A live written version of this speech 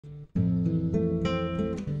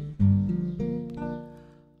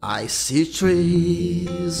I see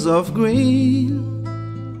trees of green,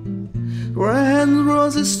 red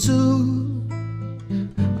roses too.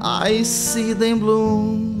 I see them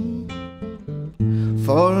bloom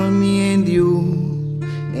for me and you,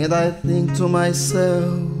 and I think to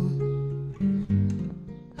myself,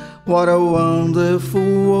 what a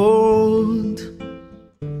wonderful world.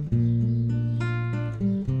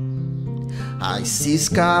 I see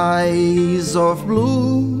skies of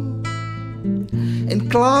blue and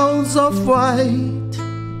clouds of white,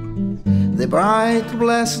 the bright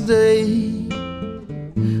blessed day,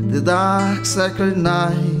 the dark sacred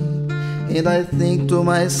night, and I think to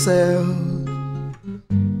myself,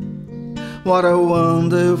 what a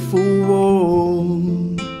wonderful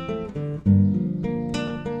world.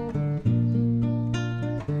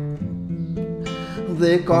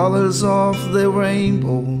 The colors of the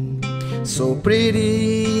rainbow, so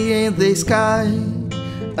pretty in the sky,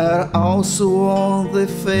 are also on the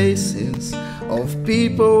faces of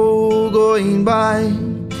people going by.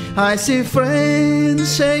 I see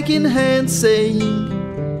friends shaking hands saying,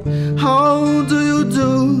 how do you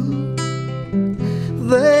do?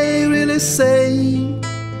 They really say,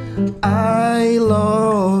 I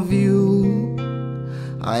love you.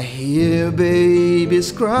 I hear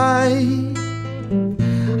babies cry,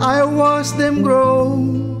 I watch them grow.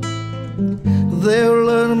 They'll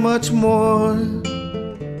learn much more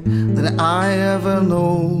than I ever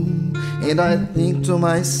know, and I think to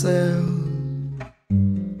myself,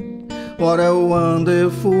 what a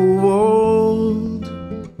wonderful world.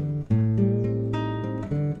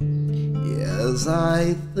 Yes,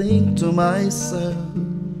 I think to myself,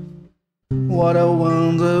 what a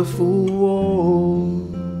wonderful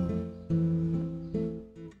world.